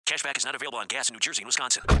Cashback is not available on gas in New Jersey and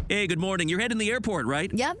Wisconsin. Hey, good morning. You're heading to the airport,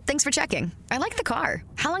 right? Yep, thanks for checking. I like the car.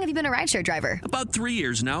 How long have you been a rideshare driver? About 3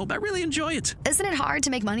 years now. I really enjoy it. Isn't it hard to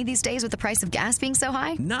make money these days with the price of gas being so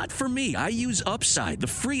high? Not for me. I use Upside, the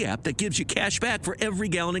free app that gives you cash back for every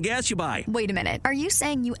gallon of gas you buy. Wait a minute. Are you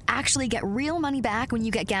saying you actually get real money back when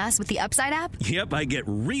you get gas with the Upside app? Yep, I get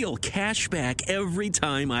real cash back every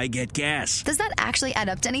time I get gas. Does that actually add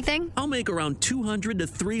up to anything? I'll make around $200 to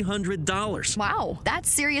 $300. Wow, that's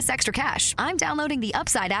serious extra cash. I'm downloading the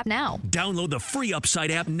Upside app now. Download the free Upside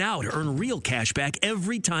app now to earn real cash back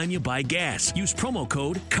every time you buy gas. Use promo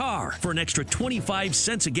code CAR for an extra 25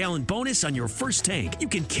 cents a gallon bonus on your first tank. You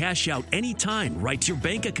can cash out anytime right to your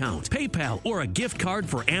bank account, PayPal, or a gift card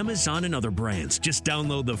for Amazon and other brands. Just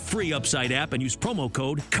download the free Upside app and use promo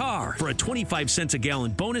code CAR for a 25 cents a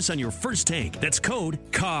gallon bonus on your first tank. That's code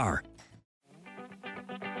CAR.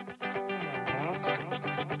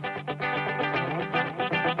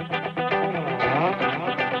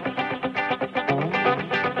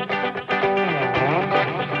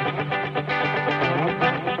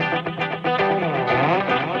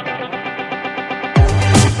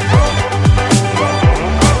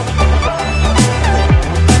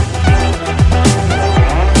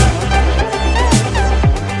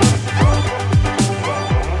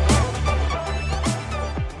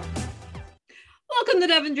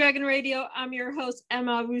 Dragon Radio. I'm your host,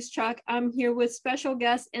 M.L.Ruscsak. I'm here with special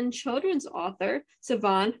guest and children's author,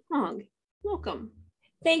 Sivan Hong. Welcome.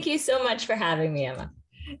 Thank you so much for having me, Emma.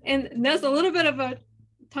 And that's a little bit of a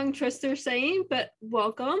tongue twister saying, but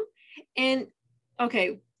welcome. And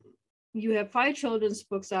okay, you have 5 children's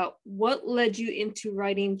books out. What led you into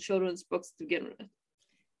writing children's books to begin with?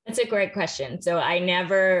 That's a great question. So I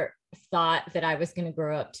never thought that I was going to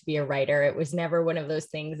grow up to be a writer. It was never one of those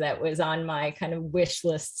things that was on my kind of wish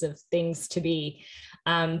lists of things to be.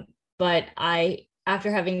 But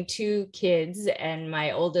after having 2 kids, and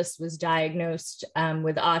my oldest was diagnosed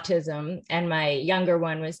with autism and my younger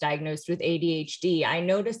one was diagnosed with ADHD, I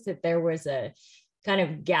noticed that there was a kind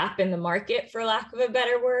of gap in the market, for lack of a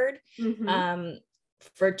better word,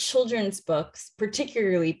 for children's books,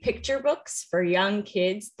 particularly picture books for young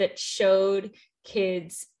kids that showed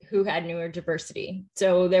kids who had neurodiversity.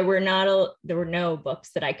 So there were no books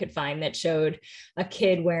that I could find that showed a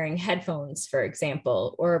kid wearing headphones, for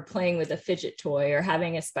example, or playing with a fidget toy or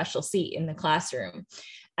having a special seat in the classroom.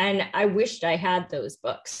 And I wished I had those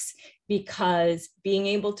books, because being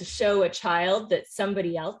able to show a child that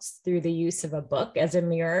somebody else through the use of a book as a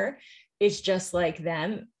mirror is just like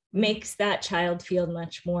them makes that child feel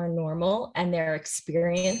much more normal and their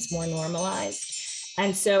experience more normalized.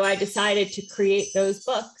 And so I decided to create those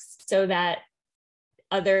books so that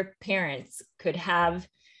other parents could have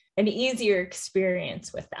an easier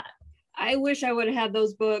experience with that. I wish I would have had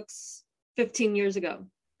those books 15 years ago.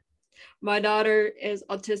 My daughter is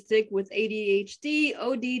autistic with ADHD,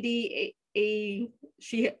 ODD,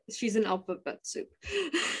 she's an alphabet soup.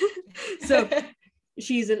 So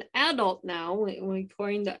she's an adult now. We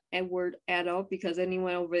coined the word adult because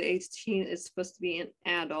anyone over 18 is supposed to be an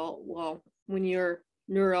adult. Well, when you're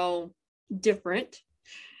neuro different,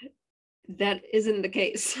 that isn't the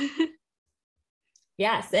case.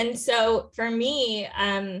 Yes. And so for me,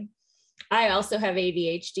 I also have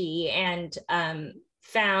ADHD, and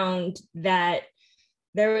found that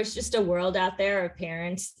there was just a world out there of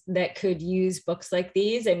parents that could use books like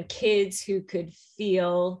these, and kids who could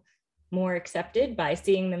feel more accepted by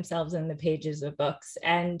seeing themselves in the pages of books.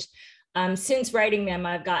 And since writing them,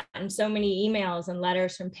 I've gotten so many emails and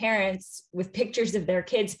letters from parents with pictures of their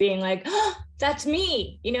kids being like, oh, that's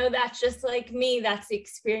me, that's just like me. That's the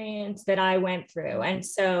experience that I went through. And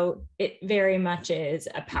so it very much is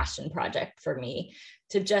a passion project for me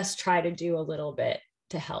to just try to do a little bit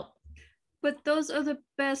to help. But those are the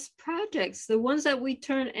best projects, the ones that we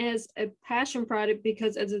turn as a passion project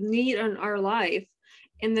because it's a need in our life.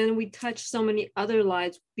 And then we touch so many other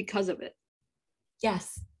lives because of it.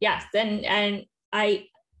 Yes. And I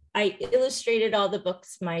illustrated all the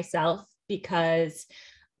books myself because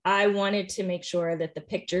I wanted to make sure that the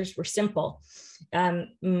pictures were simple.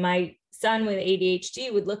 My son with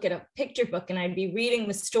ADHD would look at a picture book and I'd be reading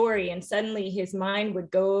the story, and suddenly his mind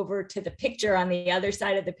would go over to the picture on the other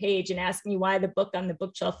side of the page and ask me why the book on the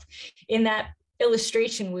bookshelf in that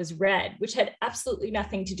illustration was red, which had absolutely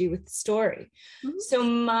nothing to do with the story. Mm-hmm. So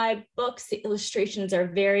my books, the illustrations are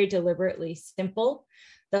very deliberately simple.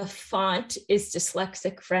 The font is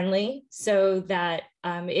dyslexic friendly so that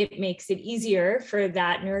it makes it easier for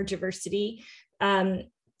that neurodiversity,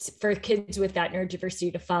 for kids with that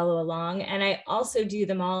neurodiversity to follow along. And I also do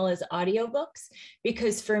them all as audiobooks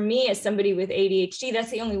because for me, as somebody with ADHD, that's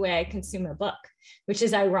the only way I consume a book. which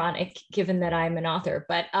is ironic given that I'm an author,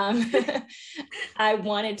 but I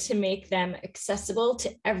wanted to make them accessible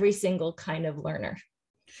to every single kind of learner.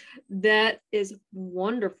 That is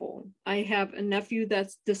wonderful. I have a nephew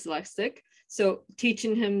that's dyslexic, so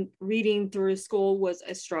teaching him reading through school was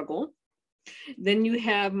a struggle. Then you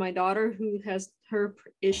have my daughter who has her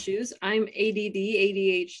issues. I'm ADD,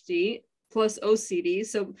 ADHD, plus OCD.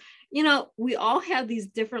 So, you know, we all have these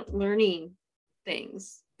different learning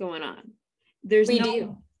things going on. There's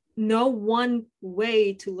no one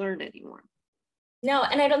way to learn anymore. No,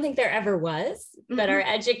 and I don't think there ever was, but our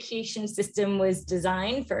education system was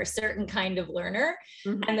designed for a certain kind of learner,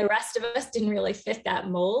 and the rest of us didn't really fit that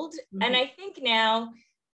mold. And I think now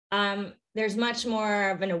there's much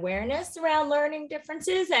more of an awareness around learning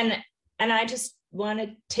differences, and I just want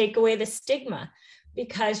to take away the stigma,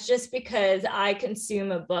 because just because I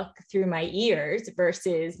consume a book through my ears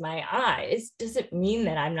versus my eyes doesn't mean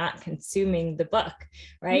that I'm not consuming the book,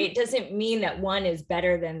 right? It doesn't mean that one is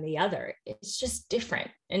better than the other. It's just different,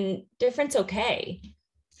 and different's okay.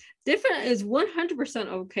 Different is 100%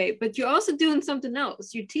 okay, but you're also doing something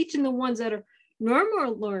else. You're teaching the ones that are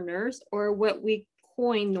normal learners, or what we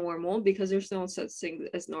coin normal, because there's no such thing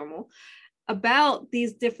as normal, about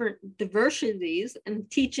these different diversities, and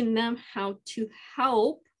teaching them how to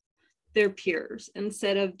help their peers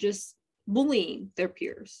instead of just bullying their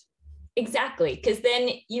peers. Exactly, because then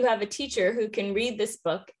you have a teacher who can read this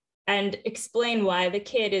book and explain why the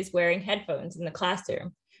kid is wearing headphones in the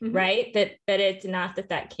classroom, right? That it's not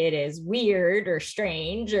that kid is weird or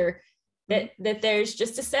strange, or that there's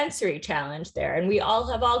just a sensory challenge there. And we all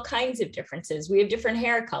have all kinds of differences. We have different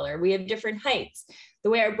hair color, we have different heights. The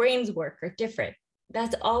way our brains work are different.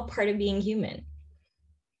 That's all part of being human.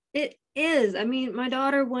 It is. I mean, my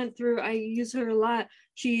daughter went through, I use her a lot.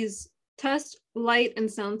 She's touch, light, and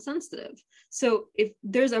sound sensitive. So if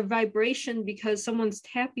there's a vibration because someone's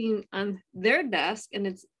tapping on their desk and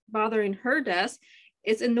it's bothering her desk,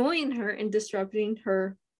 it's annoying her and disrupting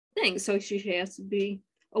her thing. So she has to be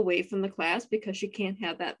away from the class because she can't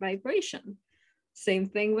have that vibration. Same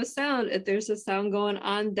thing with sound. If there's a sound going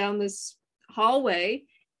on down this hallway,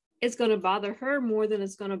 it's going to bother her more than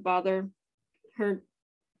it's going to bother her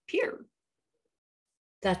peer.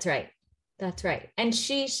 That's right. That's right. And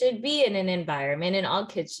she should be in an environment, and all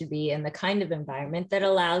kids should be in the kind of environment that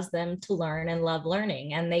allows them to learn and love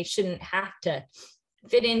learning. And they shouldn't have to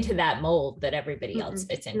fit into that mold that everybody else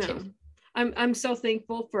fits into. No. I'm so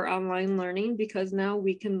thankful for online learning, because now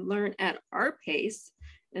we can learn at our pace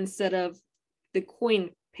instead of the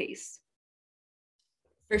coin pace.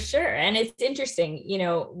 For sure. And it's interesting, you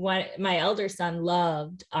know, my elder son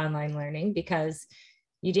loved online learning because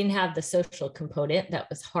you didn't have the social component that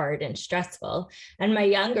was hard and stressful. And my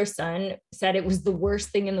younger son said it was the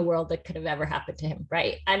worst thing in the world that could have ever happened to him,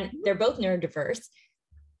 right? And they're both neurodiverse,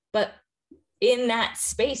 but in that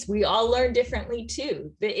space, we all learn differently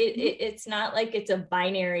too. It's not like it's a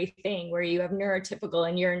binary thing where you have neurotypical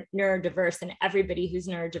and you're neurodiverse and everybody who's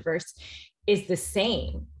neurodiverse is the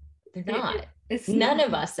same. They're not. None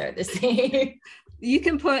of us are the same. You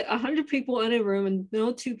can put 100 people in a room and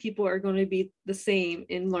no two people are going to be the same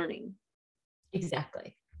in learning.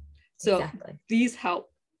 Exactly. So these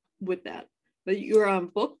help with that. But you're on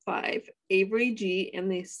book 5, Avery G.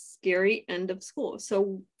 and the Scary End of School.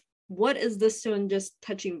 So what is this one just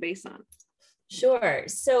touching base on? Sure.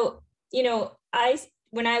 So, you know,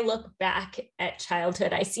 when I look back at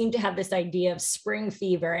childhood, I seem to have this idea of spring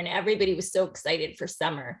fever and everybody was so excited for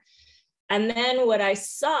summer. And then what I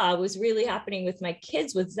saw was really happening with my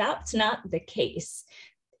kids was that's not the case,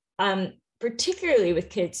 particularly with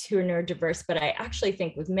kids who are neurodiverse. But I actually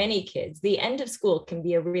think with many kids, the end of school can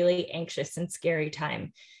be a really anxious and scary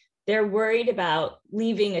time. They're worried about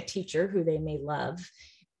leaving a teacher who they may love,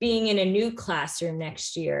 being in a new classroom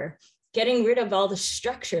next year, getting rid of all the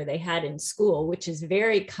structure they had in school, which is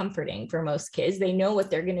very comforting for most kids. They know what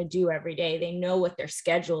they're going to do every day. They know what their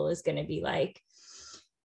schedule is going to be like.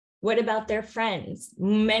 What about their friends?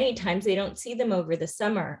 Many times they don't see them over the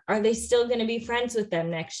summer. Are they still going to be friends with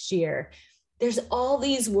them next year? There's all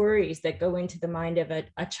these worries that go into the mind of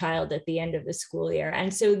a child at the end of the school year.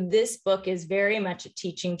 And so this book is very much a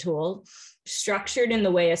teaching tool, structured in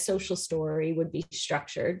the way a social story would be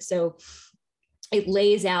structured. So it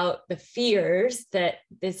lays out the fears that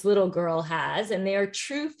this little girl has, and they are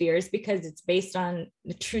true fears because it's based on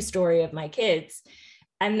the true story of my kids.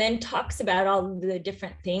 And then talks about all the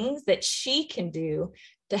different things that she can do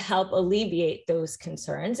to help alleviate those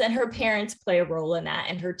concerns. And her parents play a role in that,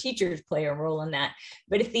 and her teachers play a role in that.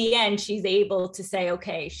 But at the end, she's able to say,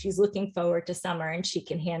 okay, she's looking forward to summer and she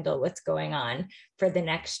can handle what's going on for the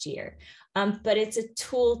next year. But it's a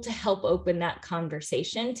tool to help open that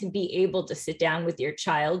conversation, to be able to sit down with your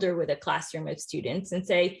child or with a classroom of students and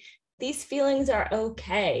say, these feelings are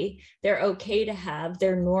okay. They're okay to have,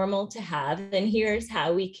 they're normal to have, and here's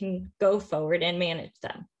how we can go forward and manage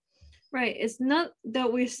them. Right. It's not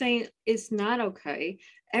that we're saying it's not okay.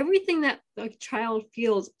 Everything that a child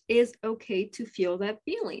feels is okay to feel that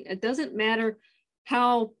feeling. It doesn't matter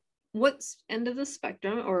what's end of the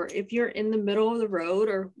spectrum, or if you're in the middle of the road,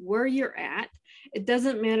 or where you're at. It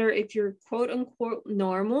doesn't matter if you're quote unquote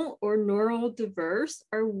normal or neurodiverse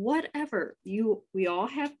or whatever. We all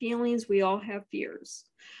have feelings. We all have fears.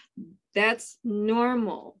 That's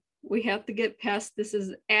normal. We have to get past this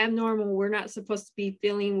is abnormal. We're not supposed to be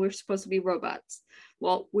feeling. We're supposed to be robots.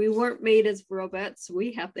 Well, we weren't made as robots. So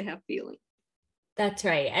we have to have feeling. That's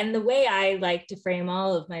right. And the way I like to frame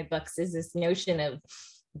all of my books is this notion of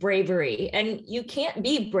bravery. And you can't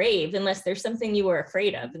be brave unless there's something you were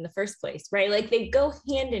afraid of in the first place, right? Like they go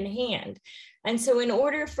hand in hand. And so in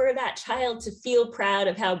order for that child to feel proud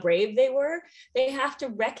of how brave they were, they have to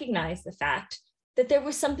recognize the fact that there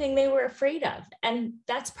was something they were afraid of. And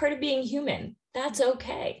that's part of being human. That's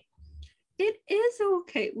okay. It is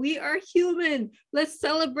okay. We are human. Let's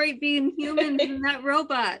celebrate being humans and not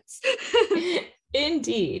robots.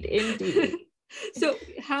 Indeed, indeed. So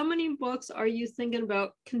how many books are you thinking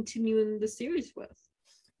about continuing the series with?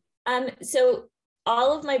 So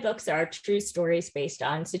all of my books are true stories based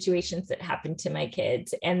on situations that happened to my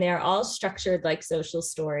kids, and they're all structured like social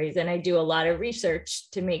stories. And I do a lot of research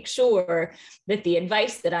to make sure that the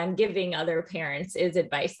advice that I'm giving other parents is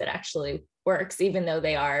advice that actually works, even though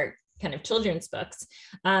they are kind of children's books.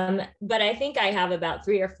 But I think I have about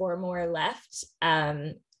 3 or 4 more left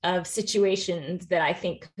of situations that I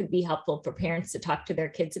think could be helpful for parents to talk to their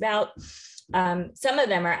kids about. Some of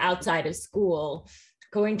them are outside of school,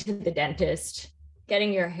 going to the dentist,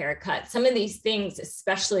 getting your hair cut. Some of these things,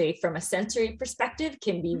 especially from a sensory perspective,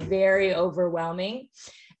 can be very overwhelming.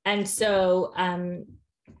 And so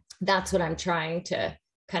that's what I'm trying to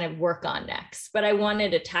kind of work on next. But I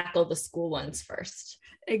wanted to tackle the school ones first.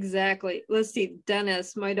 Exactly. Let's see,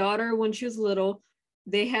 dentist. My daughter, when she was little,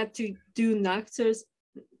 they had to do noxious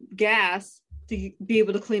gas to be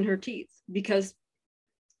able to clean her teeth, because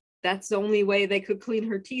that's the only way they could clean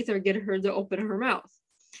her teeth or get her to open her mouth.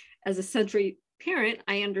 As a sensory parent,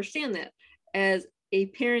 I understand that. As a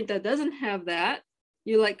parent that doesn't have that,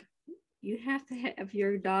 you're like, you have to have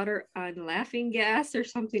your daughter on laughing gas or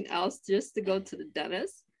something else just to go to the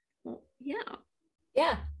dentist. Well,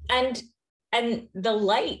 yeah. And the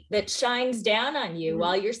light that shines down on you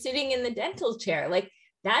while you're sitting in the dental chair, like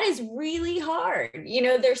that is really hard.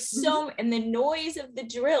 There's so, and the noise of the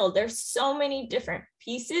drill, there's so many different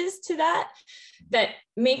pieces to that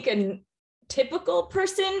make a typical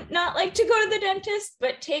person not like to go to the dentist,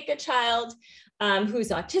 but take a child who's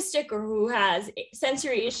autistic or who has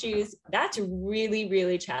sensory issues. That's really,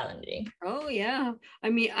 really challenging. Oh yeah. I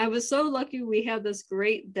mean, I was so lucky we had this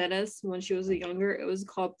great dentist when she was younger. It was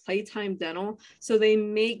called Playtime Dental. So they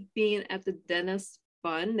make being at the dentist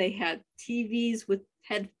fun. They had TVs with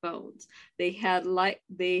headphones. They had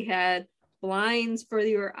blinds for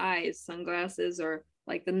your eyes, sunglasses, or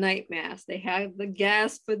like the night mask. They had the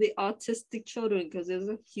gas for the autistic children, because there's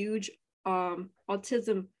a huge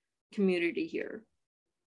autism community here.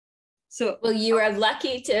 So well, you are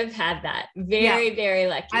lucky to have had that. Very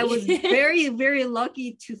lucky. I was very, very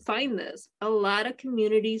lucky to find this. A lot of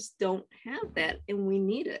communities don't have that, and we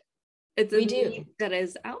need it. It's a need that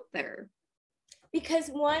is out there. Because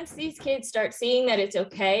once these kids start seeing that it's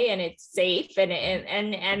okay and it's safe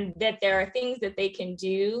and that there are things that they can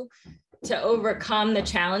do to overcome the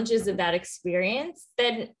challenges of that experience,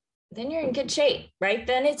 then you're in good shape, right?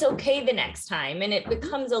 Then it's okay the next time, and it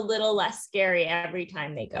becomes a little less scary every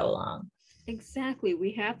time they go along. Exactly.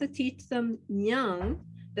 We have to teach them young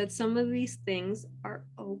that some of these things are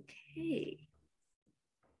okay.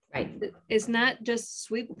 Right. It's not just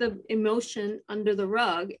sweep the emotion under the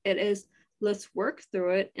rug. It is, let's work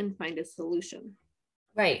through it and find a solution.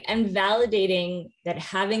 Right. And validating that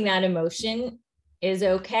having that emotion is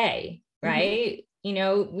okay, right?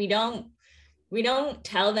 We don't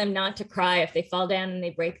tell them not to cry if they fall down and they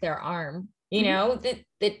break their arm,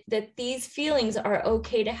 that these feelings are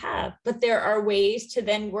okay to have, but there are ways to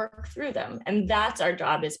then work through them. And that's our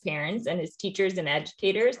job as parents and as teachers and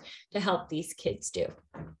educators to help these kids do.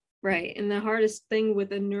 Right. And the hardest thing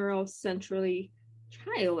with a neurosensory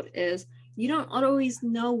child is you don't always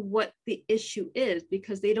know what the issue is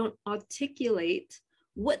because they don't articulate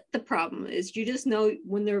what the problem is. You just know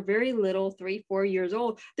when they're very little, 3-4 years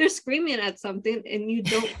old, they're screaming at something and you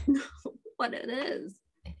don't know what it is.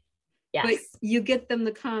 Yes. But you get them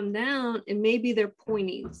to calm down, and maybe they're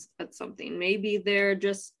pointing at something. Maybe they're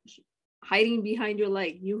just hiding behind your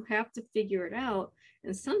leg. You have to figure it out.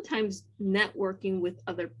 And sometimes networking with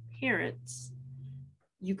other parents,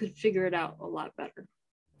 you could figure it out a lot better.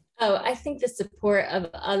 Oh, I think the support of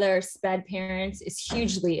other SPED parents is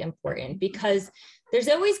hugely important, because there's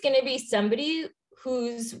always going to be somebody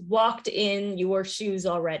who's walked in your shoes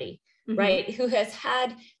already, right? Who has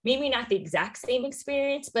had maybe not the exact same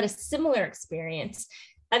experience, but a similar experience.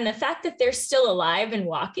 And the fact that they're still alive and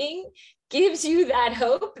walking gives you that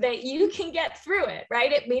hope that you can get through it,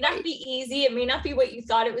 right? It may not be easy. It may not be what you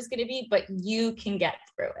thought it was going to be, but you can get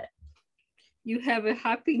through it. You have a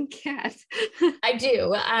hopping cat. I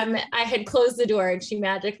do. I had closed the door and she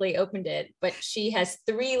magically opened it, but she has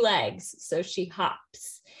 3 legs, so she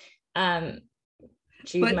hops. That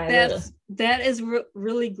is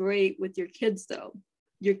really great with your kids, though.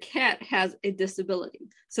 Your cat has a disability,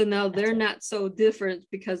 so now they're not so different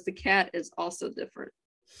because the cat is also different.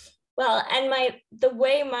 Well, and the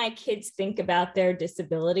way my kids think about their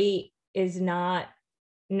disability is not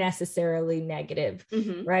necessarily negative,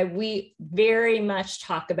 right? We very much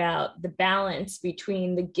talk about the balance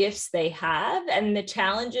between the gifts they have and the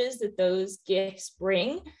challenges that those gifts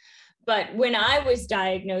bring. But when I was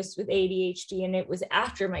diagnosed with ADHD, and it was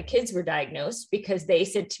after my kids were diagnosed, because they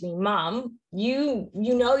said to me, Mom, you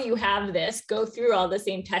know you have this, go through all the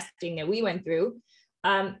same testing that we went through.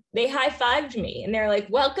 They high-fived me and they're like,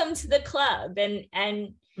 welcome to the club.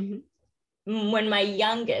 And when my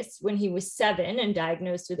youngest, when he was 7 and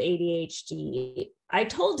diagnosed with ADHD, I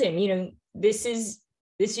told him, this is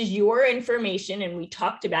your information. And we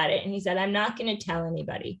talked about it. And he said, I'm not going to tell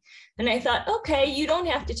anybody. And I thought, okay, you don't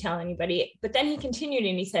have to tell anybody. But then he continued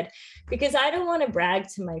and he said, because I don't want to brag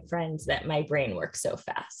to my friends that my brain works so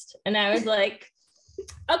fast. And I was like,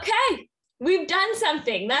 okay, we've done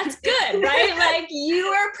something. That's good, right? Like, you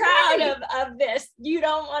are proud of this. You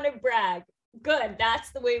don't want to brag. Good.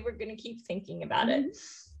 That's the way we're going to keep thinking about it.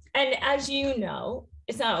 And as you know,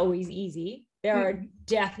 it's not always easy. There are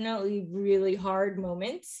definitely really hard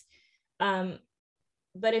moments. But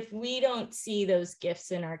if we don't see those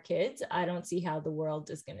gifts in our kids, I don't see how the world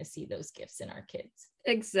is going to see those gifts in our kids.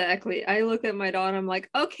 Exactly. I look at my daughter, I'm like,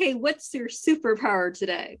 okay, what's your superpower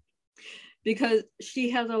today? Because she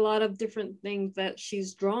has a lot of different things that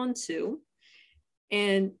she's drawn to.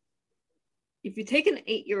 And if you take an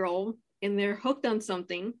 8-year-old and they're hooked on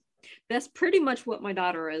something, that's pretty much what my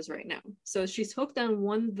daughter is right now. So she's hooked on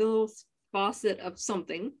one little faucet of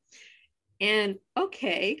something. And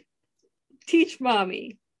okay, teach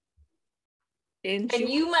mommy. And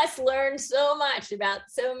you must learn so much about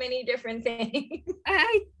so many different things.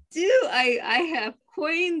 I do. I have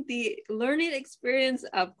coined the learning experience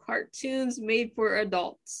of cartoons made for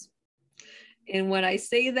adults. And when I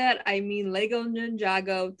say that, I mean Lego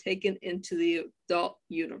Ninjago taken into the adult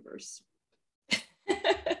universe.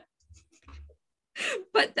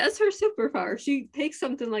 But that's her superpower. She takes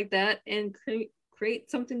something like that and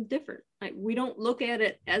create something different. Like, we don't look at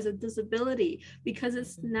it as a disability because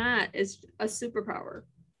it's not. It's a superpower.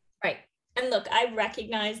 Right. And look, I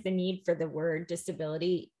recognize the need for the word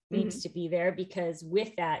disability needs to be there, because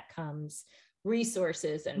with that comes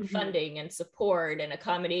resources and funding and support and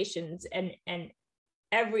accommodations and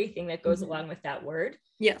everything that goes along with that word.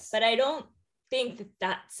 Yes. But I don't think that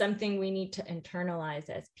that's something we need to internalize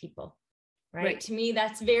as people. Right. To me,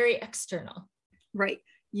 that's very external. Right.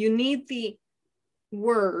 You need the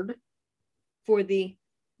word for the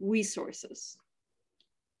resources.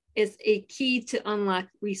 It's a key to unlock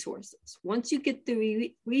resources. Once you get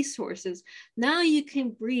the resources, now you can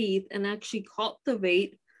breathe and actually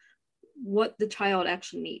cultivate what the child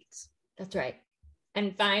actually needs. That's right.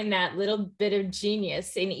 And find that little bit of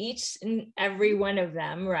genius in each and every one of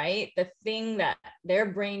them, right? The thing that their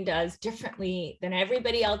brain does differently than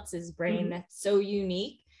everybody else's brain that's so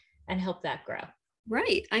unique, and help that grow.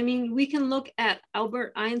 Right. I mean, we can look at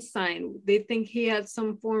Albert Einstein. They think he had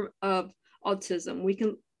some form of autism.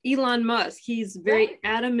 Elon Musk, he's very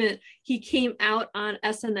adamant. He came out on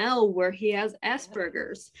SNL where he has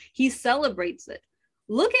Asperger's. He celebrates it.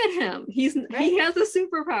 Look at him. He has a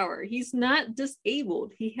superpower. He's not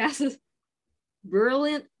disabled. He has a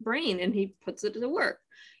brilliant brain and he puts it to work.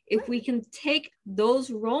 If we can take those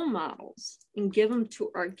role models and give them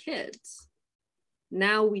to our kids,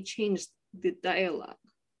 now we change the dialogue.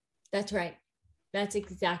 That's right. That's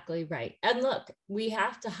exactly right. And look, we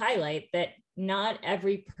have to highlight that not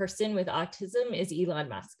every person with autism is Elon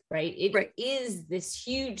Musk, right? It is this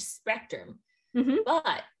huge spectrum,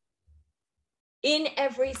 but in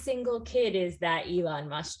every single kid is that Elon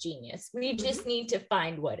Musk genius. We just need to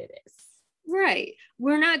find what it is. Right.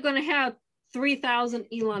 We're not going to have 3,000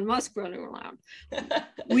 Elon Musk running around.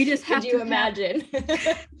 We just have Could you to imagine?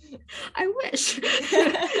 I wish.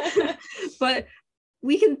 But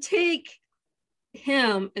we can take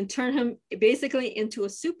him and turn him basically into a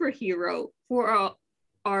superhero for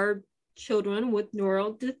our children with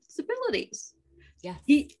neural disabilities. Yeah.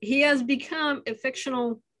 He has become a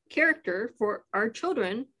fictional character for our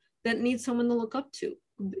children that need someone to look up to.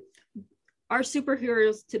 Our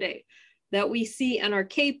superheroes today that we see in our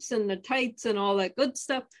capes and the tights and all that good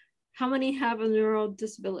stuff, how many have a neural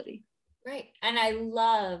disability? Right. And I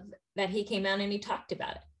love that he came out and he talked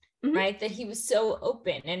about it, right? That he was so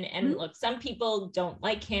open. And look, some people don't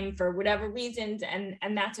like him for whatever reasons, and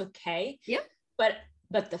that's okay. Yep.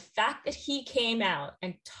 But the fact that he came out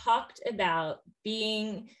and talked about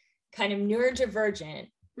being kind of neurodivergent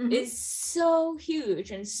is so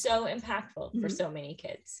huge and so impactful for so many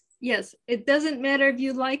kids. Yes, it doesn't matter if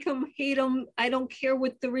you like him, hate him. I don't care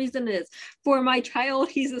what the reason is. For my child,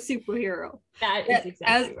 he's a superhero. That is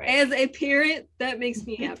exactly right. As a parent, that makes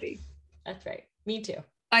me happy. That's right. Me too.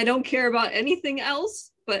 I don't care about anything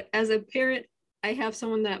else, but as a parent, I have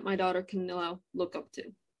someone that my daughter can now look up to.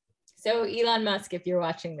 So Elon Musk, if you're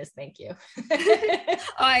watching this, thank you.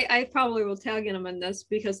 I probably will tag him in this,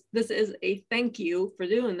 because this is a thank you for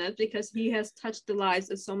doing that, because he has touched the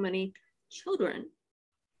lives of so many children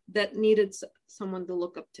that needed someone to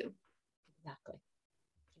look up to. Exactly.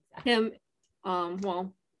 Him,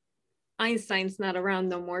 well, Einstein's not around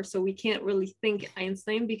no more, so we can't really thank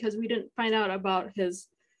Einstein, because we didn't find out about his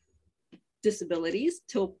disabilities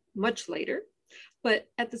till much later. But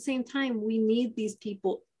at the same time, we need these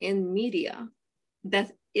people in media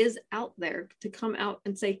that is out there to come out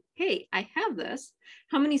and say, hey, I have this.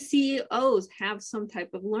 How many CEOs have some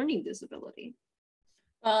type of learning disability?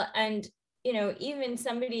 Well, and even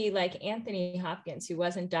somebody like Anthony Hopkins, who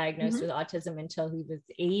wasn't diagnosed with autism until he was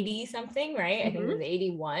 80 something, right? I think it was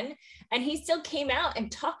 81. And he still came out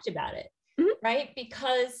and talked about it, right?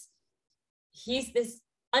 Because he's this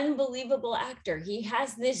unbelievable actor. He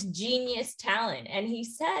has this genius talent. And he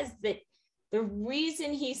says that the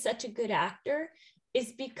reason he's such a good actor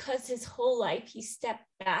is because his whole life he stepped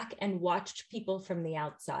back and watched people from the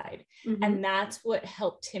outside. And that's what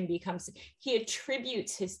helped him become, he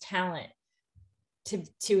attributes his talent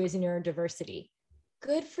to his neurodiversity.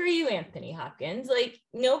 Good for you, Anthony Hopkins. Like,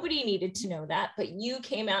 nobody needed to know that, but you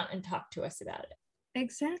came out and talked to us about it.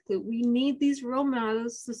 Exactly. We need these role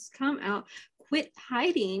models to come out, quit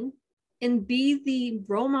hiding, and be the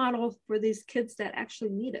role model for these kids that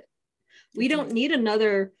actually need it. We don't need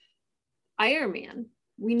another Iron Man.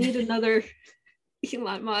 We need another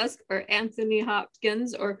Elon Musk or Anthony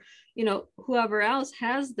Hopkins, or whoever else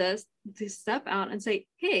has this, to step out and say,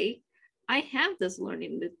 hey, I have this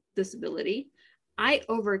learning disability. I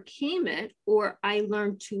overcame it, or I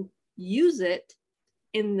learned to use it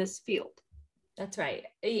in this field. That's right.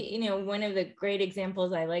 One of the great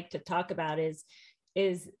examples I like to talk about is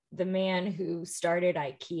the man who started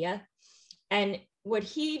IKEA, and what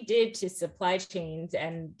he did to supply chains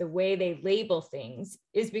and the way they label things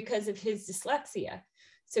is because of his dyslexia.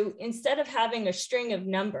 So instead of having a string of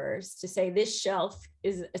numbers to say this shelf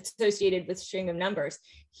is associated with string of numbers,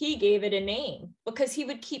 he gave it a name, because he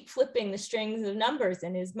would keep flipping the strings of numbers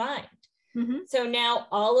in his mind. So now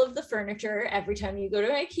all of the furniture, every time you go to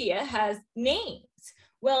IKEA, has names.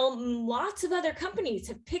 Well, lots of other companies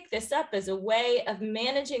have picked this up as a way of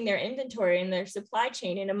managing their inventory and their supply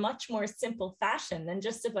chain in a much more simple fashion than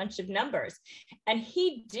just a bunch of numbers. And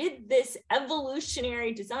he did this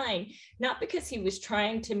evolutionary design, not because he was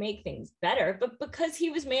trying to make things better, but because he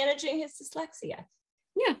was managing his dyslexia.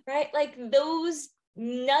 Yeah. Right? Like, those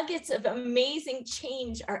nuggets of amazing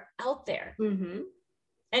change are out there.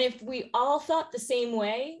 And if we all thought the same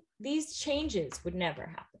way, these changes would never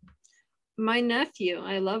happen. My nephew,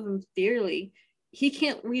 I love him dearly. He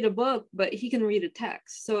can't read a book, but he can read a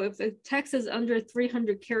text. So if a text is under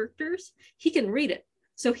 300 characters, he can read it.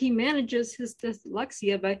 So he manages his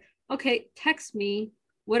dyslexia by, okay, text me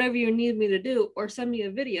whatever you need me to do, or send me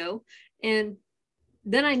a video, and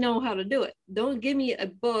then I know how to do it. Don't give me a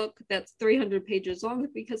book that's 300 pages long,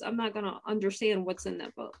 because I'm not going to understand what's in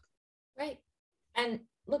that book. Right. And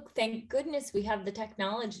look, thank goodness we have the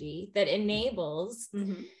technology that enables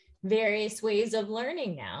various ways of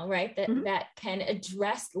learning now, right? That can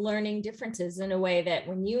address learning differences in a way that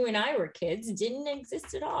when you and I were kids didn't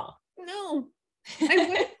exist at all. No,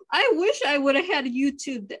 I wish I would have had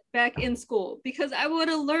YouTube back in school, because I would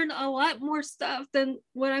have learned a lot more stuff than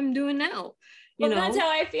what I'm doing now. That's how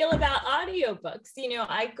I feel about audiobooks.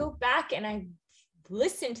 I go back and I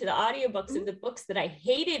listen to the audiobooks of the books that I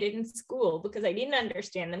hated in school because I didn't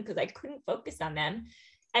understand them, because I couldn't focus on them.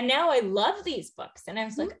 And now I love these books. And I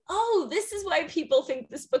was like, oh, this is why people think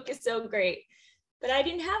this book is so great. But I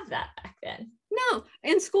didn't have that back then. No,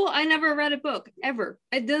 in school, I never read a book, ever.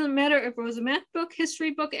 It doesn't matter if it was a math book,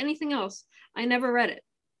 history book, anything else. I never read it.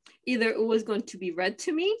 Either it was going to be read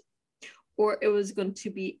to me, or it was going to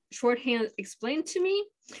be shorthand explained to me,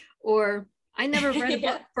 or I never read a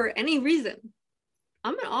book for any reason.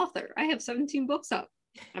 I'm an author. I have 17 books up.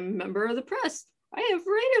 I'm a member of the press. I have a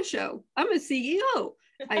radio show. I'm a CEO.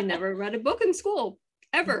 I never read a book in school,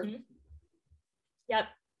 ever. Mm-hmm. Yep.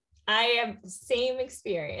 I have the same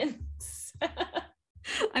experience.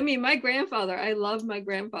 I mean, my grandfather, I love my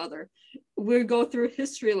grandfather. We'd go through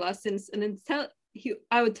history lessons, and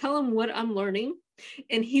I would tell him what I'm learning,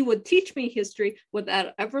 and he would teach me history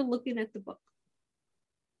without ever looking at the book.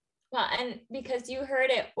 Well, and because you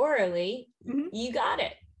heard it orally, you got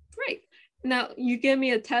it. Right. Now, you give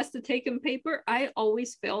me a test to take in paper, I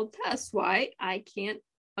always failed tests. Why? I can't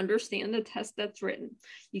understand the test that's written.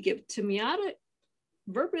 You give it to me out of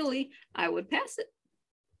verbally, I would pass it.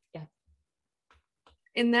 Yeah.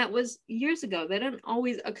 And that was years ago. They didn't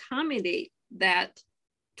always accommodate that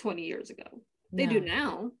 20 years ago. They do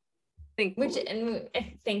now. Thank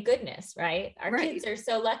goodness, right? Our kids are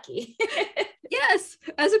so lucky. Yes.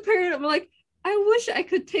 As a parent, I'm like, I wish I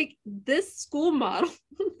could take this school model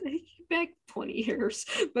back 20 years,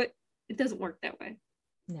 but it doesn't work that way.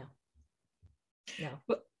 No.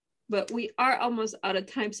 But we are almost out of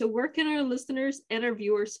time. So where can our listeners and our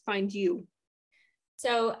viewers find you?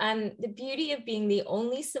 So the beauty of being the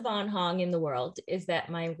only Sivan Hong in the world is that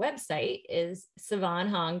my website is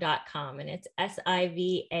sivanhong.com, and it's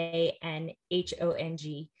SIVANHONG.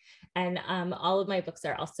 And all of my books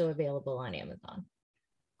are also available on Amazon.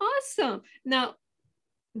 Awesome. Now,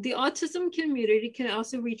 the autism community can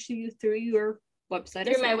also reach you through your website.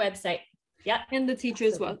 Through my website. Yep. And the teacher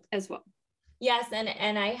as well. Yes,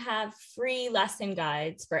 and I have free lesson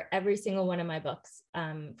guides for every single one of my books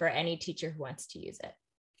for any teacher who wants to use it.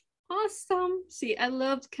 Awesome. See, I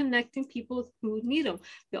love connecting people who need them.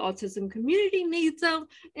 The autism community needs them,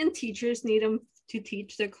 and teachers need them to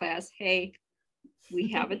teach their class, hey,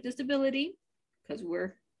 we have a disability because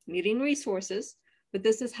we're needing resources, but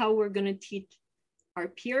this is how we're going to teach our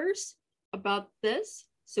peers about this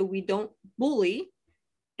so we don't bully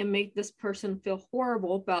and make this person feel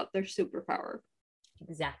horrible about their superpower.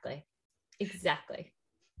 Exactly.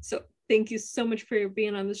 So thank you so much for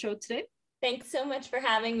being on the show today. Thanks so much for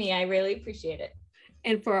having me. I really appreciate it.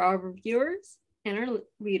 And for our viewers and our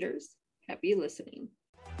readers, happy listening.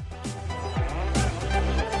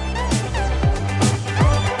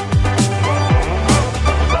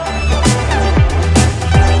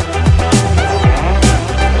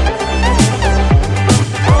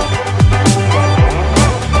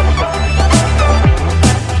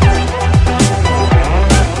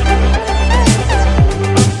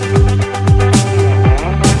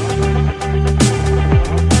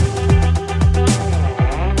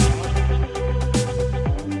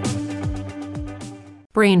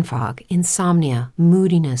 Brain fog, insomnia,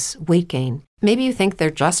 moodiness, weight gain. Maybe you think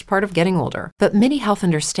they're just part of getting older, but MIDI Health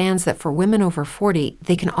understands that for women over 40,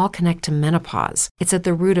 they can all connect to menopause. It's at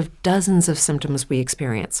the root of dozens of symptoms we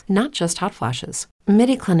experience, not just hot flashes.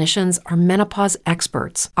 MIDI clinicians are menopause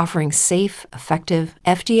experts, offering safe, effective,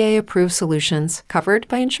 FDA-approved solutions covered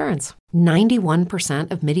by insurance.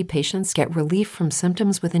 91% of MIDI patients get relief from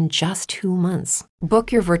symptoms within just 2 months.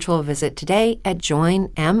 Book your virtual visit today at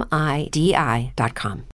joinmidi.com.